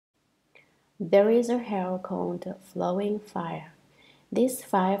There is a hell called flowing fire. This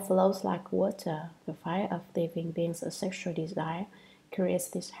fire flows like water. The fire of living beings' sexual desire creates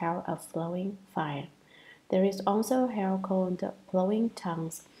this hell of flowing fire. There is also a hell called flowing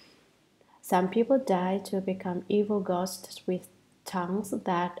tongues. Some people die to become evil ghosts with tongues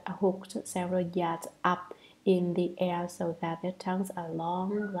that are hooked several yards up in the air so that their tongues are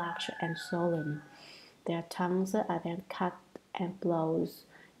long, large, and swollen. Their tongues are then cut and blows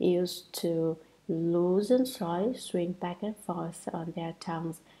used to loosen soil swing back and forth on their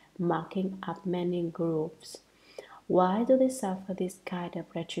tongues, marking up many grooves. Why do they suffer this kind of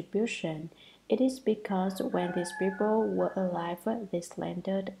retribution? It is because when these people were alive, they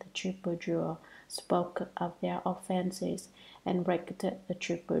slandered the triple jewel, spoke of their offenses, and wrecked the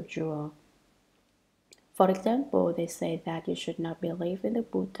triple jewel. For example, they say that you should not believe in the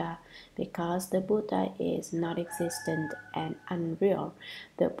Buddha because the Buddha is not existent and unreal.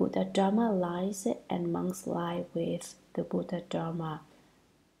 The Buddhadharma lies and monks lie with the Buddhadharma.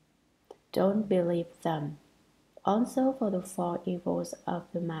 Don't believe them. Also for the four evils of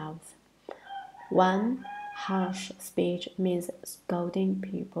the mouth. 1. Harsh speech means scolding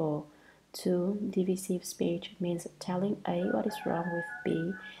people. 2. Divisive speech means telling A what is wrong with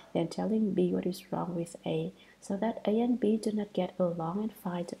B, then telling B what is wrong with A, so that A and B do not get along and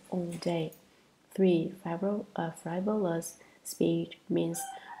fight all day. 3. Frivolous speech means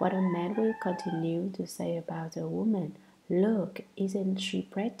what a man will continue to say about a woman. Look, isn't she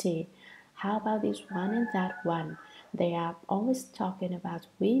pretty? How about this one and that one? They are always talking about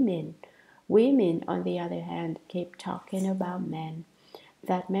women. Women, on the other hand, keep talking about men.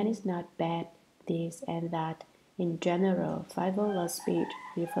 That man is not bad, this and that. In general, frivolous speech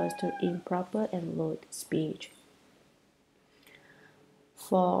refers to improper and lewd speech.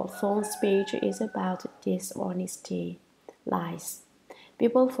 4. False speech is about dishonesty, lies.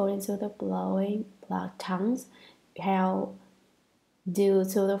 People fall into the blowing tongues, hell, due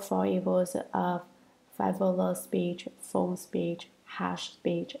to the four evils of frivolous speech, false speech, harsh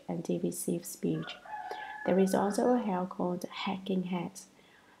speech, and divisive speech. There is also a hell called hacking heads.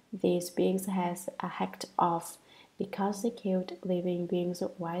 These beings' heads are hacked off because they killed living beings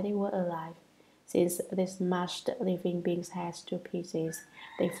while they were alive. Since they smashed living beings' heads to pieces,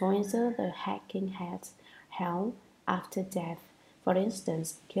 they fall into the hacking heads hell after death. For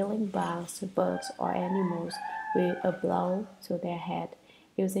instance, killing bugs, birds, or animals with a blow to their head,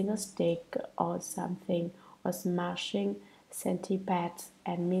 using a stick or something, or smashing centipedes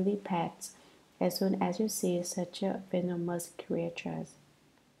and millipedes as soon as you see such venomous creatures.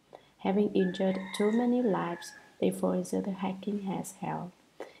 Having injured too many lives, they fall into the hacking heads hell.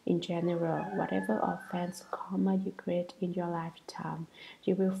 In general, whatever offense karma you create in your lifetime,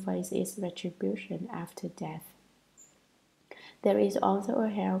 you will face its retribution after death. There is also a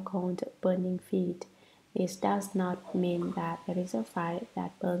hell called burning feet. This does not mean that there is a fire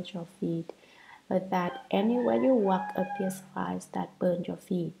that burns your feet, but that anywhere you walk appears fires that burn your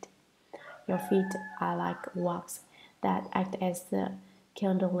feet. Your feet are like wax that act as the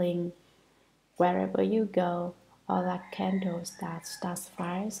kindling wherever you go, or like candles that start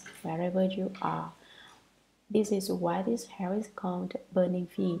fires wherever you are. This is why this hell is called burning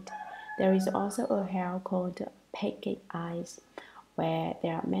feet. There is also a hell called pecking eyes, where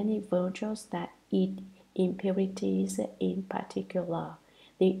there are many vultures that eat impurities in particular.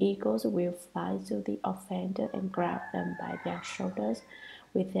 The eagles will fly to the offender and grab them by their shoulders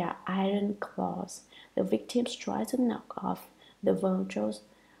with their iron claws. The victims try to knock off the vultures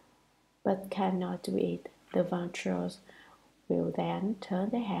but cannot do it. The vultures will then turn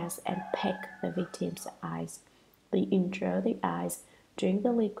their heads and peck the victim's eyes. They injure the eyes, drink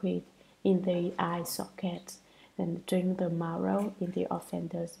the liquid in the eye sockets, and drink the marrow in the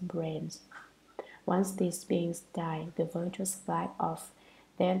offender's brains. Once these beings die, the vultures fly off.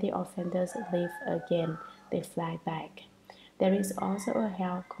 Then the offenders live again. They fly back. There is also a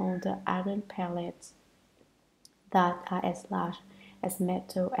hell called the iron pellets that are as large as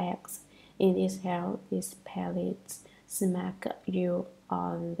metal eggs. In this hell, these pellets smack you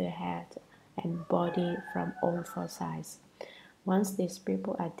on the head and body from all four sides. Once these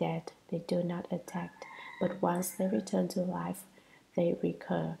people are dead, they do not attack, but once they return to life, they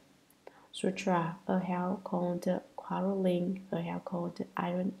recur. Sutra, a hell called quarreling, a hell called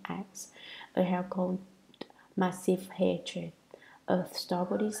iron axe, a hell called massive hatred. A star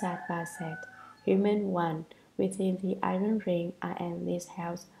bodhisattva said, Human one, within the iron ring are endless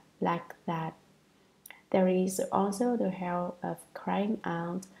hells like that. There is also the hell of crying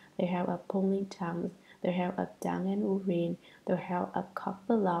out, the hell of pulling tongues, the hell of dung and urine, the hell of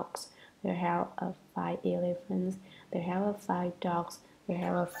cockblocks, the hell of 5 elephants, the hell of 5 dogs, the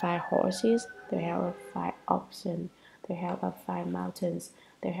hell of 5 horses, the hell of 5 oxen, the hell of 5 mountains,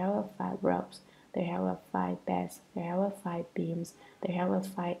 the hell of 5 ropes, the hell of 5 beds, the hell of 5 beams, the hell of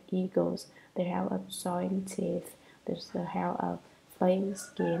 5 eagles, the hell of sawing teeth, the hell of flaying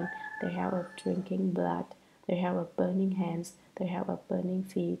skin, the hell of drinking blood, the hell of burning hands, the hell of burning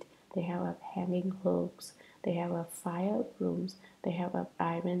feet, the hell of hanging hooks, the hell of fire rooms, the hell of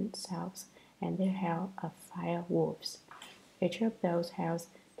iron cells, and the hell of fire wolves. Each of those hells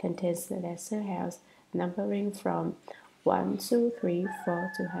contains lesser hells numbering from 1, 2, 3,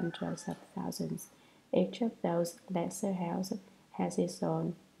 4 to hundreds of thousands. Each of those lesser hells has its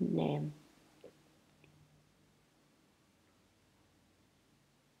own name.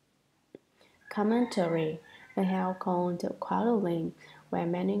 Commentary. A hell called quarreling, where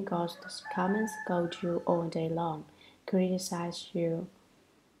many ghosts come and scold you all day long, criticize you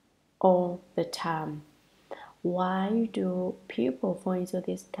all the time. Why do people fall into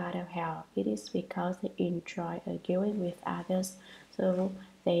this kind of hell? It is because they enjoy arguing with others, so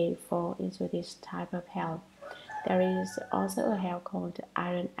they fall into this type of hell. There is also a hell called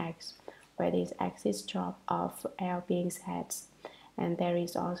iron axe, where these axes chop off hell beings' heads. And there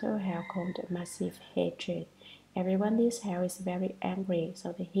is also a hell called massive hatred. Everyone in this hell is very angry,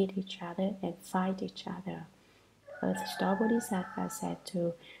 so they hit each other and fight each other. Earth Star Bodhisattva said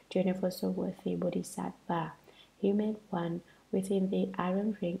to Jennifer Soworthy Bodhisattva, "Human one, within the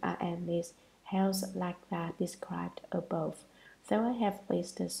iron ring are endless hells like that described above. Though I have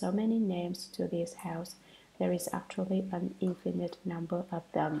listed so many names to these hells, there is actually an infinite number of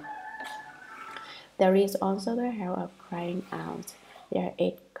them." There is also the hell of crying out. There are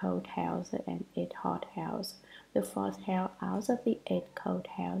 8 cold hells and 8 hot hells. The 4th hell out of the 8 cold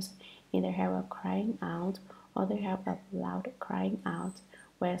hells is the hell of crying out, or the hell of loud crying out,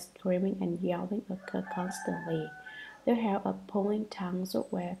 where screaming and yelling occur constantly. The hell of pulling tongues,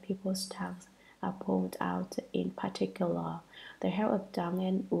 where people's tongues are pulled out in particular. The hell of dung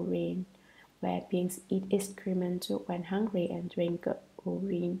and urine, where beings eat excrement when hungry and drink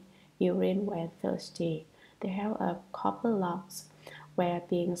urine when thirsty. The hell of copper locks, where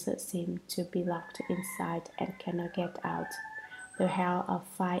beings seem to be locked inside and cannot get out. The hell of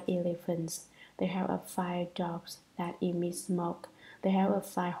 5 elephants, the hell of 5 dogs that emit smoke, the hell of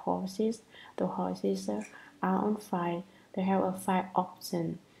 5 horses, the horses are on fire, the hell of 5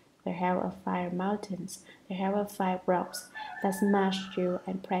 oxen, the hell of 5 mountains, the hell of 5 rocks that smash you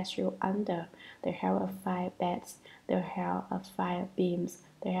and press you under, the hell of 5 beds, the hell of 5 beams,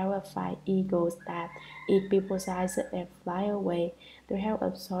 the hell of 5 eagles that eat people's eyes and fly away, the hell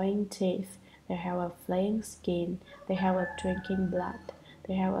of sawing teeth, the hell of flaying skin, the hell of drinking blood,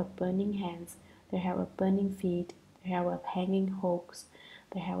 the hell of burning hands, the hell of burning feet, the hell of hanging hooks,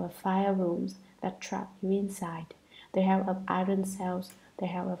 the hell of fire rooms that trap you inside, the hell of iron cells, the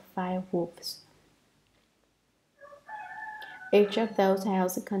hell of fire wolves. Each of those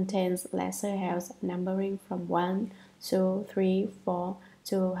hells contains lesser hells numbering from 1, 2, 3, 4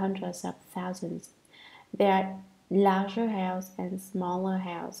 to hundreds of thousands. There are larger hells and smaller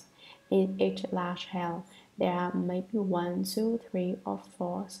hells. In each large hell, there are maybe 1, 2, 3, or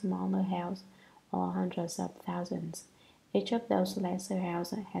 4 smaller hells, or hundreds of thousands. Each of those lesser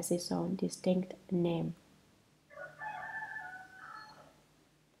hells has its own distinct name.